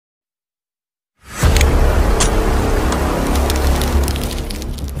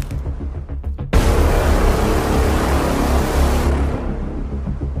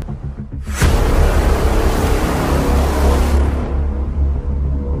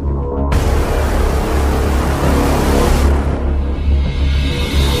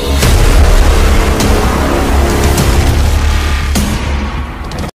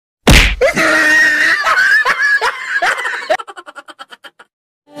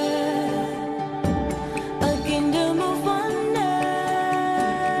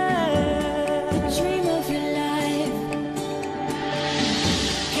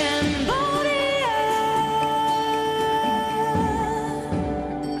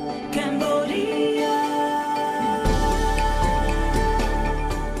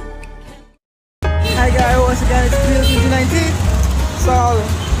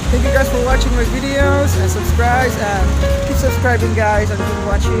watching my videos and subscribe and keep subscribing guys and keep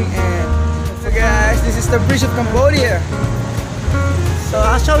watching. And so guys, this is the bridge of Cambodia. So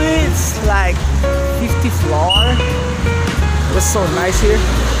actually it's like 50 floor. It was so nice here.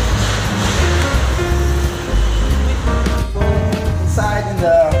 Inside in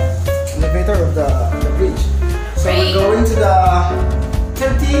the elevator of the bridge. So we're going to the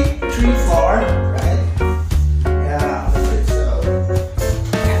 33 floor, right? Yeah.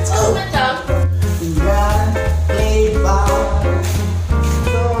 So let's go. Yan, play, bow.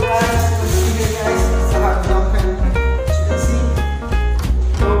 So guys, let's see here guys. It's a hard dumping. As you can see.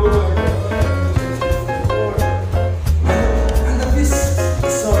 And the view is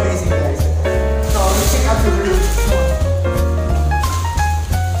so amazing guys. So let's check out the bridge.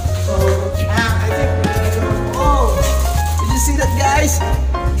 See that guys?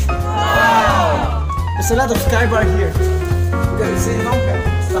 Wow! There's a lot of sky bar here. You can see it,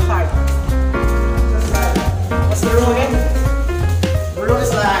 it's the heart. What's the room again? The room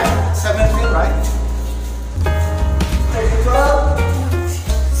is like 7 feet, right? 12.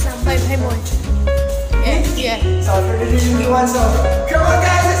 Sampai Paimon. Yeah. So 33, 21, so come on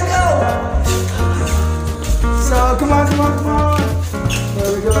guys, let's go! So come on. There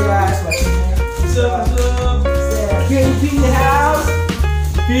we go guys. What's up? B.A.P in the house.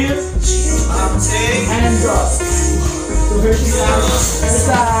 Feels and drop. So here she goes. There's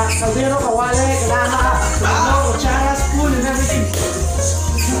a caldero, kawale, kalaha, tomato, kuchara, spoon, and everything.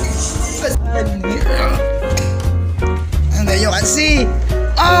 And then you can see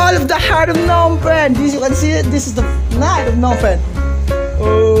all of the heart of Phnom Penh. This you can see it. This is the night of Phnom Penh.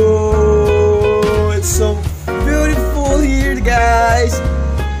 Oh, it's so beautiful here, guys.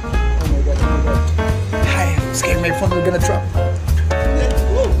 Scared my phone was gonna drop.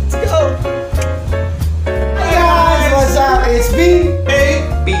 Let's go! Hey guys, what's up? It's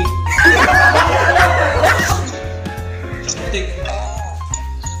B.A.P.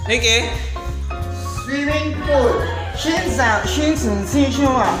 Okay. Swimming pool. 欣赏新城气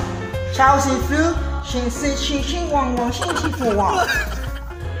象啊，潮汐 feel 新市气象旺旺新气氛旺。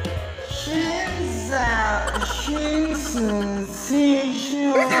欣赏新城气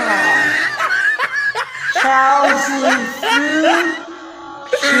象啊。潮汐 feel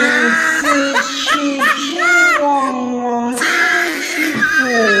新市气象旺旺新气氛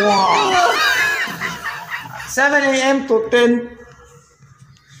旺。7 a.m. to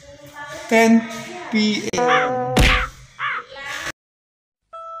 10 p.m.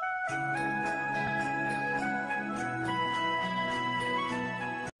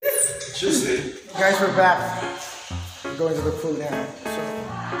 Guys, we're back. We're going to the pool now. So,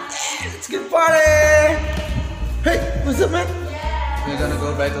 let's get party! Hey, what's up, man? We're gonna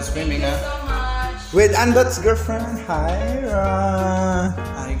go back to swimming, huh? With Andot's girlfriend, Hyra.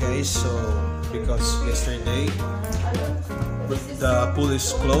 Hi guys, so because yesterday the pool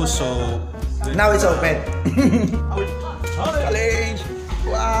is closed, so Now it's open. Challenge!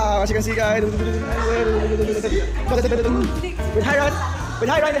 Wow, as you can see guys. With Hyra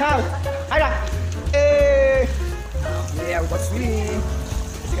in the house. Hyra! Hey! Yeah, we got swimming.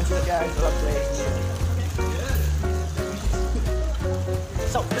 As you can see that guys, I love playing.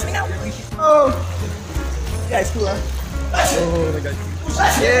 So, let's swim now! Oh! Yeah, it's cool, huh? Oh my god.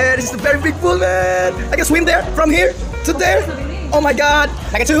 Yeah, this is a very big pool, man! I can swim there, from here to there. Oh my god!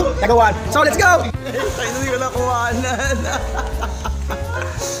 Like a 2, like a 1. So, let's go!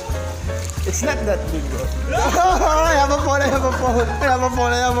 It's not that big, bro. I have a phone.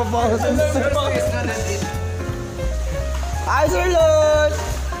 Hi, Sir Lord!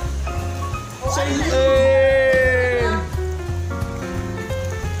 Hey!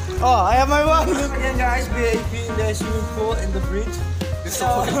 Oh, I have my one! Look again, guys. B.A.P in the swimming pool in the bridge. It's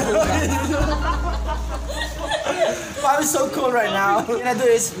so I'm so cool right now. What we're gonna do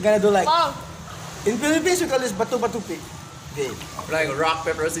is, we're gonna do like... In Philippines, we call this batu-batu pig. Game. Like rock,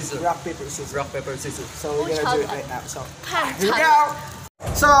 paper, scissors. Rock, paper, scissors. Rock, paper, scissors. So we're gonna do it right now. So here we go.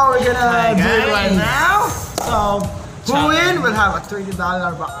 So we're gonna do it right now. So who win will have a $30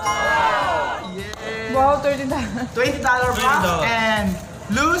 box. Yeah. Wow, $30. $20 box and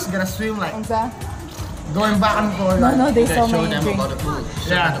lose gonna swim like Angsa? going back and forth. No, they saw Show me them drink. about the pool.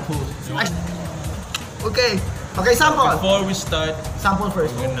 Yeah. The pool. Okay. Okay, sample. before we start, Sample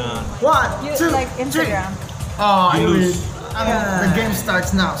first. we're gonna 1, You 2, like 3. Instagram. Oh, I lose. lose. The game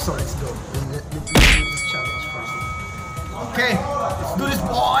starts now, so let's go. Let's do this challenge first. Okay, let's do this,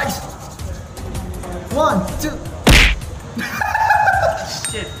 boys. 1, 2.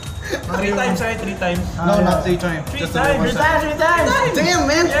 shit. 3 times, right? 3 times. No, not 3 times. Just the one Three side. times. Damn,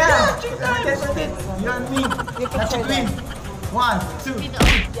 man. Yeah. You and me. You can That's a try win. that. 1, 2.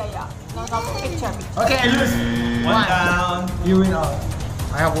 Yeah. Picture. Okay, I lose. One down. You win all.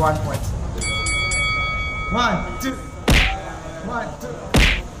 I have 1 point. 1, 2. 1, 2.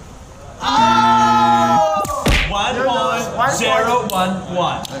 Oh! 1 You're point. the- 1 0, point. 1,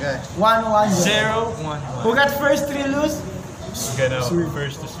 1. Okay. 1, 1, 0, 1, 1. Who got first 3 lose? Okay, now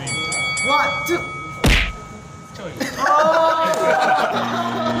first to swim. 1, 2. Oh!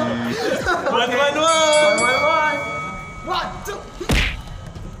 1, 1, 1. 1, 2.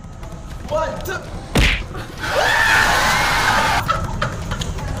 1, 2.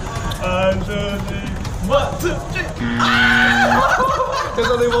 1, 2, 3. 1, 2, 3. There's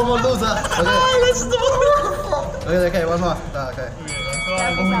only one more loser. Okay. Let's do it. Okay, one more. Okay.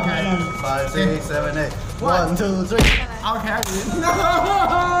 5, 6, 7, 8. 1, 2, 3. Okay. No!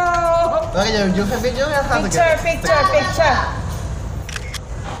 Okay, you can pick your hand Picture, picture, picture.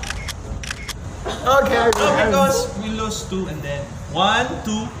 Okay. No, because we lose 2 and then 1,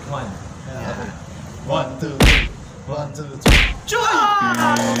 2, 1. 1, 2, 3. 1, 2, 3. 2,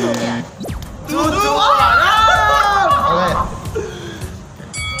 2, 1. Okay.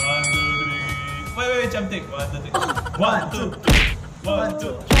 1, 2, 3. Wait, jump take. 1, 2, 3. 1, 2, 3. 1, 2,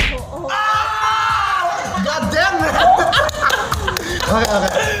 3. God damn it!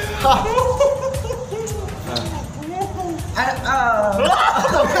 Okay.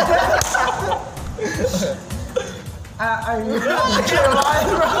 Are you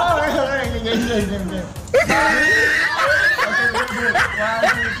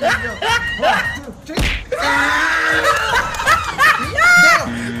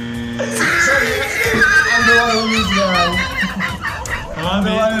I'm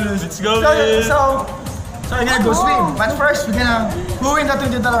the one who loses, guys. Let's go, man. So we're gonna go swim, but first we're gonna who win the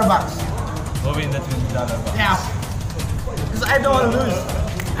 $20 box? We'll win the $20 box. Yeah. Because I don't want to lose.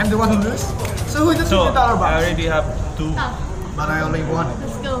 I'm the one who loses. So who win the $20 So, I box? already have 2. But I only won.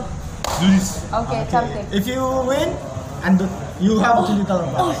 Let's go. Do this. Okay, something. If you win, and you have a $20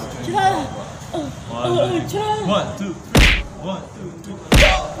 box. 1, 2, 3. 1, 2, 3. 1, 2, 3.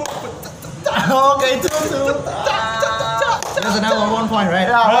 Okay, 2, 2. There's another 1 point, right?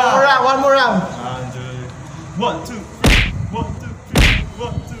 Yeah, one more round. 1, 2, 3. 1, 2, 3.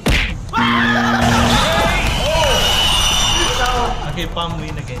 1, 2, 3. Okay, Pam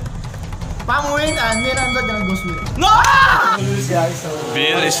win again. Pam win, and me and I'm not gonna go swim. No! Lose, guys. So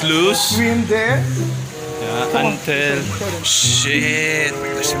Bill is loose. swim there. Yeah, until shit,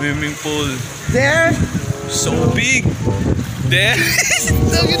 the swimming pool There. so big. There. Ang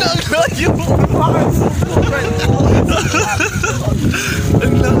layo.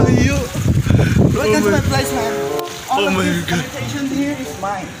 Ang layo. Look at my place, man. All Oh of my this God. habitation here is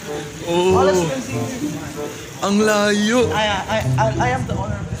mine. All as you Oh, can see here is mine. ang layo. I am the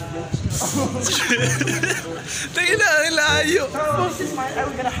owner of this place. Tingnan na, ang layo. So this is mine.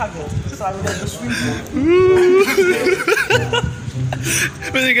 I'm gonna hug it. So I'm gonna go swim.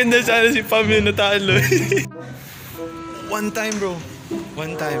 Mas ganda sana si Pam yung natalo. One time, bro.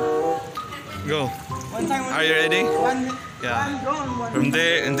 One time. Go. One time. Are you ready? One. Yeah. One go and one. From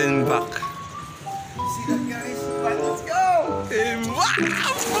there and then back. See that, guys? Right, let's go.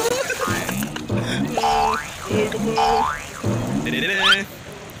 Wow! Come on.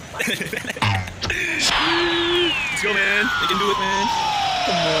 Let's go, man. You can do it, man.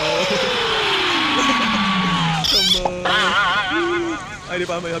 Come on. Come on. Ay, di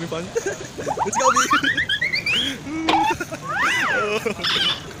pa, may having fun. Let's go, B.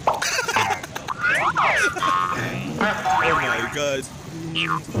 Oh my God.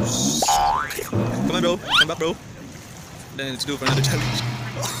 Come on, bro. Come back, bro. Then let's do for another challenge.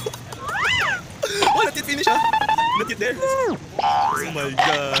 Oh, not yet finish, huh? Not yet there. Oh my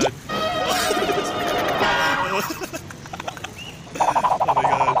God. Oh my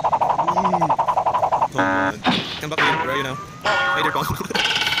God. Come on. Come back here. Where are you now? Hey there, Pong.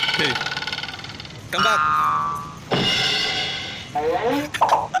 Hey. Come back.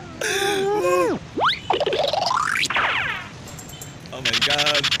 Oh my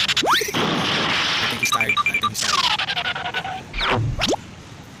God. I think he's tired. I think he's tired.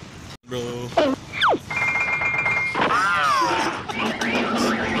 Bro.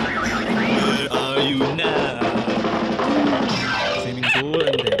 Where are you now? Swimming pool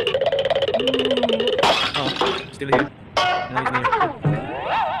and there. Oh, still here. Now he's near.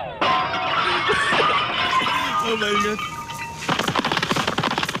 Oh my God.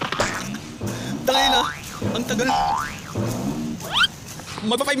 Tangay na. Ang tagal.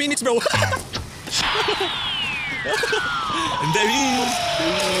 Magpa 5 minutes, bro. And there he is.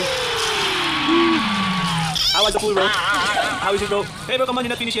 How was the pool, bro? How is it, bro? Hey, bro, come on, you're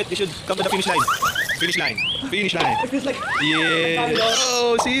not finished yet. You should come to the finish line. Finish line. Finish line. It feels like Yeah.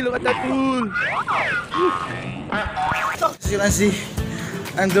 Oh, see, look at that pool. As you can see,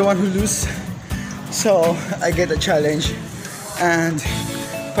 I'm the one who lose. So I get a challenge and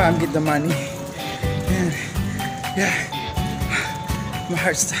Pam get the money. And yeah, my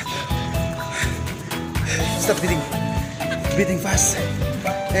heart stop beating fast.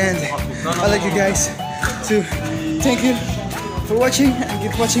 And I'd like you guys to thank you for watching and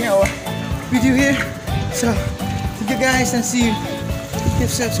keep watching our video here. So thank you guys and see you. Keep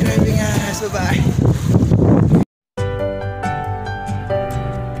subscribing us. Bye bye.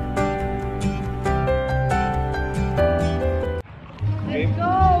 Let's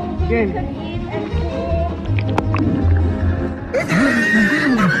go. We can eat and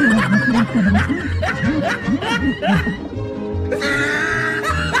cook.